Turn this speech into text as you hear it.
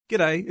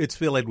G'day, it's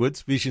Phil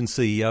Edwards, Vision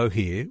CEO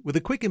here, with a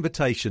quick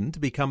invitation to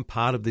become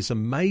part of this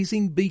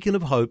amazing beacon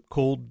of hope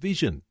called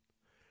Vision.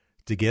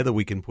 Together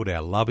we can put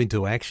our love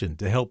into action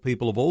to help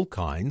people of all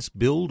kinds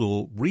build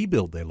or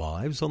rebuild their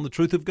lives on the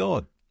truth of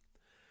God.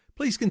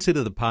 Please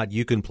consider the part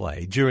you can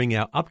play during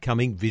our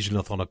upcoming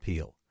Visionathon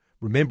appeal,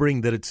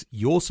 remembering that it's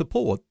your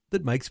support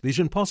that makes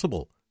Vision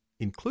possible,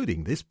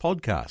 including this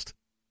podcast.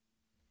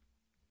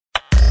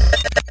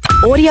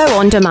 Audio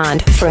on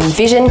demand from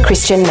Vision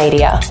Christian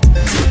Media.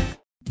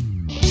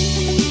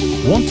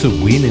 Want to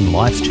win in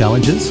life's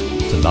challenges?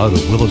 To know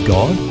the will of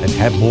God and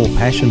have more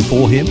passion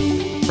for Him?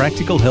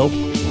 Practical help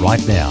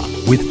right now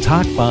with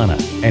Tak Bhana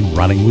and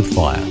Running with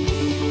Fire.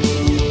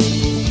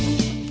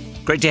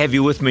 Great to have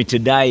you with me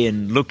today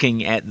and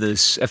looking at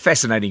this a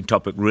fascinating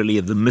topic really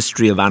of the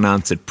mystery of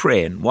unanswered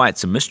prayer. And why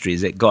it's a mystery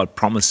is that God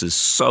promises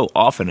so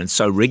often and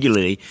so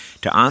regularly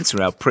to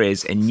answer our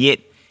prayers, and yet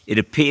it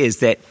appears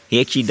that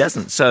He actually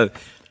doesn't. So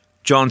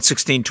John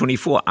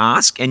 16:24,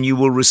 ask and you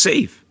will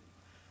receive,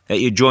 that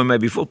your joy may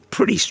be full.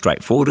 Pretty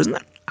straightforward, isn't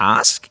it?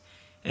 Ask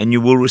and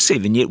you will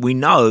receive. And yet we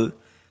know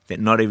that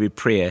not every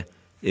prayer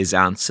is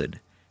answered.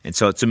 And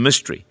so it's a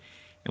mystery.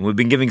 And we've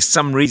been giving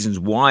some reasons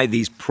why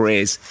these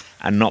prayers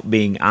are not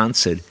being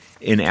answered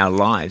in our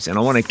lives. And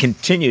I want to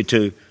continue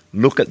to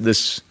look at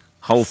this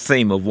whole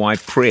theme of why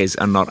prayers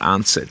are not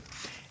answered,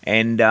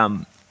 and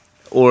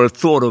or a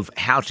thought of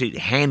how to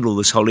handle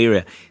this whole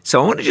area.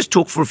 So I want to just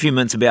talk for a few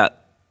minutes about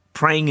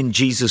praying in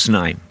Jesus'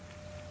 name.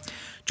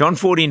 John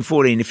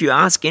 14:14, if you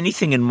ask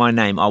anything in my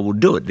name, I will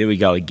do it. There we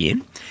go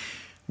again.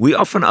 We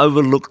often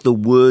overlook the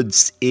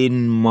words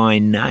in my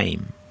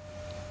name.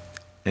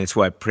 That's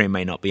why prayer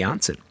may not be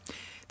answered.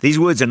 These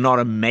words are not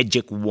a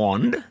magic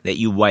wand that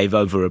you wave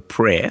over a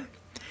prayer.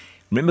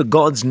 Remember,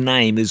 God's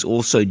name is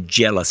also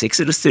jealous.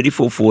 Exodus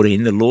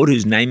 34:14, the Lord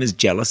whose name is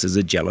jealous is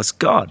a jealous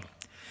God.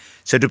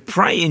 So to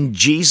pray in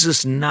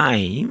Jesus'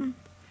 name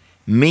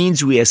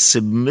means we are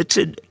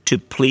submitted to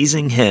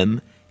pleasing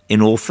Him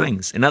in all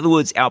things. In other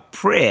words, our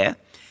prayer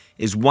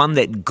is one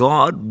that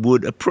God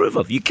would approve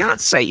of. You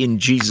can't say in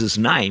Jesus'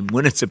 name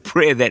when it's a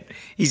prayer that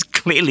He's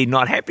clearly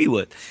not happy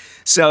with.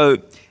 So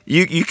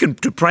you can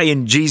to pray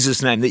in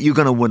Jesus' name that you're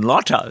going to win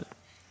lotto.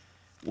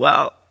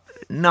 Well,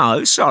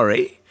 no,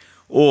 sorry.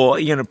 Or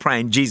you're going to pray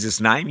in Jesus'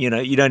 name, you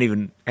don't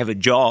even have a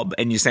job,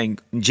 and you're saying,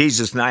 in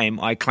Jesus' name,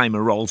 I claim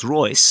a Rolls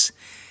Royce.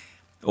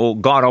 Or,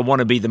 God, I want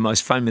to be the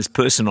most famous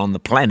person on the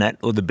planet,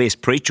 or the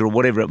best preacher, or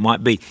whatever it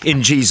might be,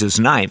 in Jesus'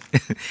 name.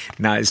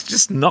 No, it's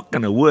just not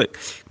going to work.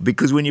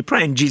 Because when you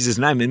pray in Jesus'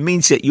 name, it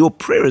means that your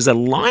prayer is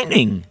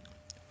aligning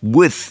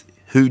with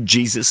who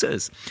Jesus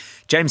is.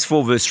 James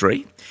 4 verse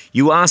 3,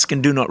 you ask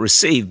and do not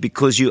receive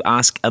because you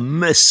ask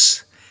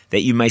amiss,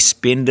 that you may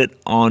spend it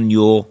on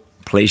your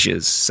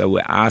pleasures. So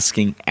we're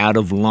asking out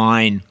of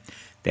line.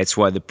 That's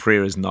why the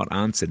prayer is not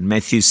answered.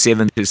 Matthew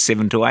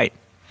 7:7-8.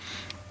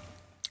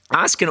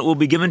 Ask and it will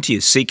be given to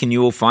you. Seek and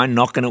you will find.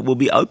 Knock and it will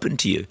be open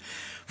to you.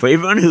 For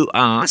everyone who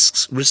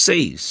asks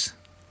receives.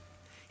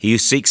 He who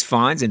seeks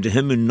finds, and to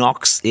him who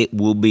knocks it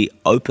will be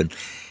open.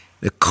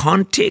 The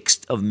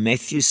context of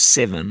Matthew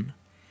 7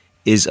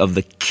 is of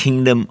the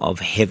kingdom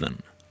of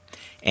heaven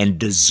and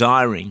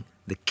desiring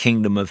the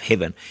kingdom of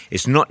heaven.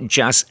 It's not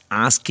just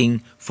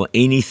asking for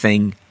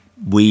anything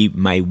we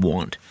may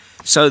want.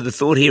 So the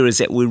thought here is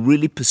that we're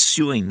really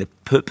pursuing the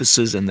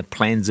purposes and the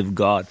plans of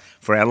God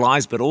for our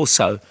lives, but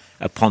also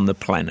upon the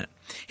planet.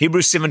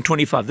 Hebrews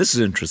 7:25, this is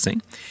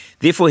interesting.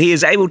 Therefore he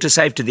is able to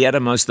save to the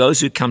uttermost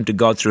those who come to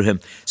God through him,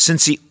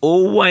 since he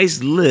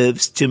always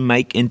lives to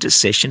make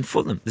intercession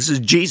for them. This is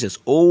Jesus,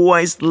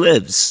 always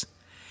lives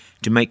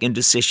to make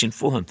intercession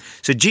for him.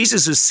 So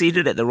Jesus is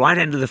seated at the right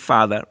hand of the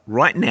Father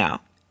right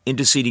now,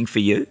 interceding for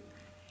you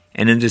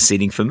and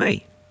interceding for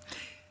me.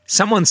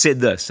 Someone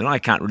said this, and I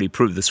can't really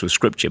prove this with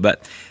scripture,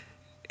 but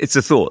it's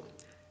a thought.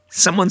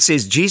 Someone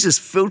says Jesus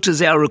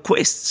filters our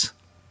requests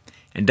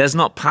and does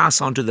not pass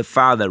on to the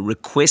Father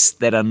requests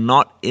that are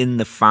not in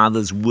the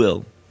Father's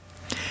will.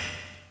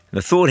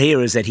 The thought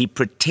here is that he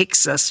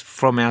protects us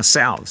from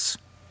ourselves,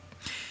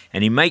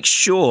 and he makes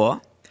sure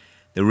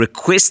the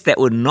requests that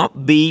would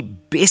not be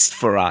best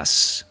for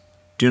us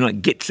do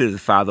not get to the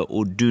Father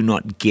or do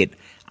not get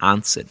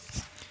answered.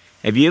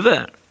 Have you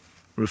ever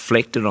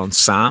reflected on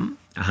Psalm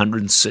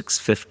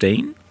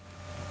 106:15?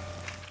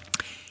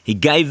 He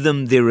gave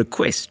them their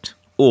request,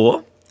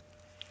 or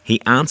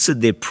he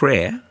answered their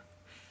prayer,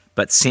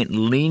 but sent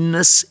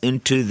leanness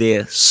into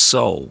their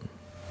soul.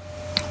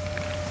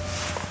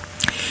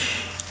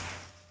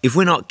 If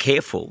we're not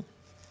careful,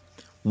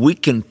 we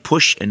can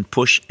push and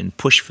push and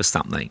push for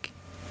something,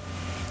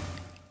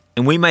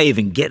 and we may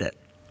even get it,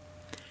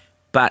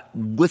 but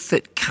with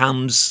it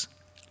comes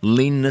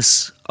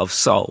leanness of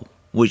soul,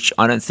 which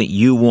I don't think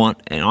you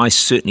want, and I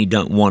certainly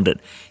don't want it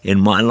in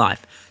my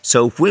life.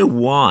 So if we're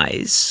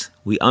wise,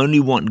 we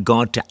only want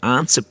God to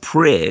answer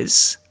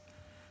prayers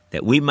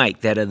that we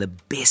make that are the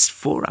best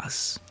for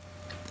us.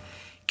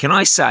 Can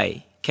I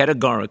say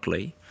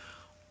categorically,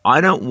 I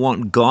don't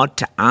want God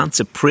to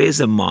answer prayers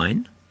of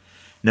mine,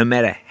 no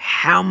matter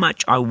how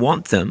much I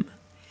want them,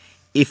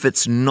 if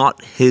it's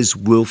not His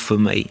will for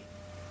me,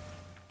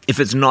 if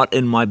it's not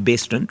in my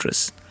best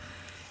interest.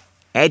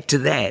 Add to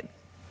that,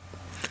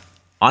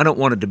 I don't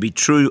want it to be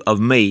true of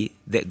me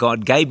that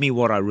God gave me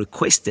what I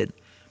requested,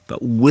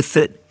 but with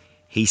it,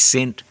 He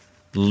sent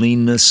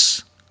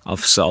leanness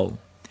of soul.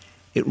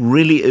 It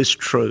really is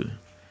true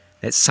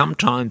that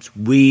sometimes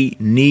we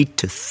need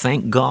to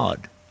thank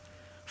God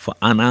for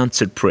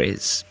unanswered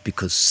prayers,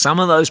 because some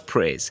of those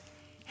prayers,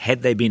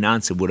 had they been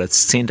answered, would have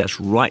sent us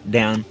right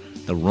down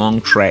the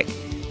wrong track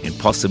and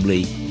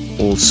possibly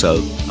also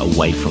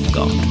away from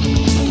God.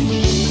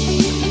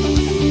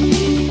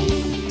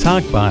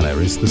 Tak Bhana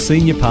is the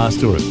Senior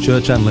Pastor of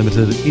Church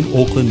Unlimited in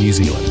Auckland, New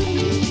Zealand.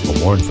 For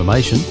more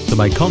information, to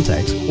make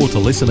contact or to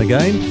listen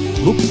again,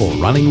 look for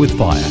Running with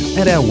Fire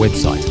at our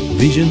website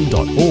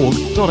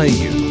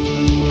vision.org.au.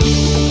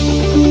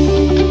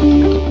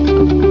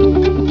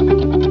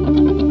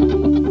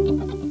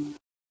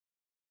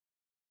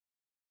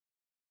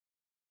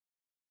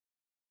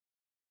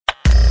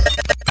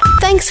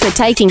 Thanks for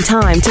taking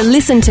time to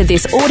listen to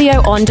this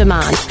audio on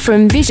demand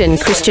from Vision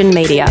Christian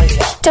Media.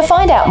 To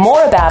find out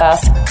more about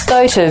us,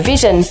 go to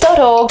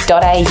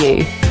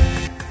vision.org.au.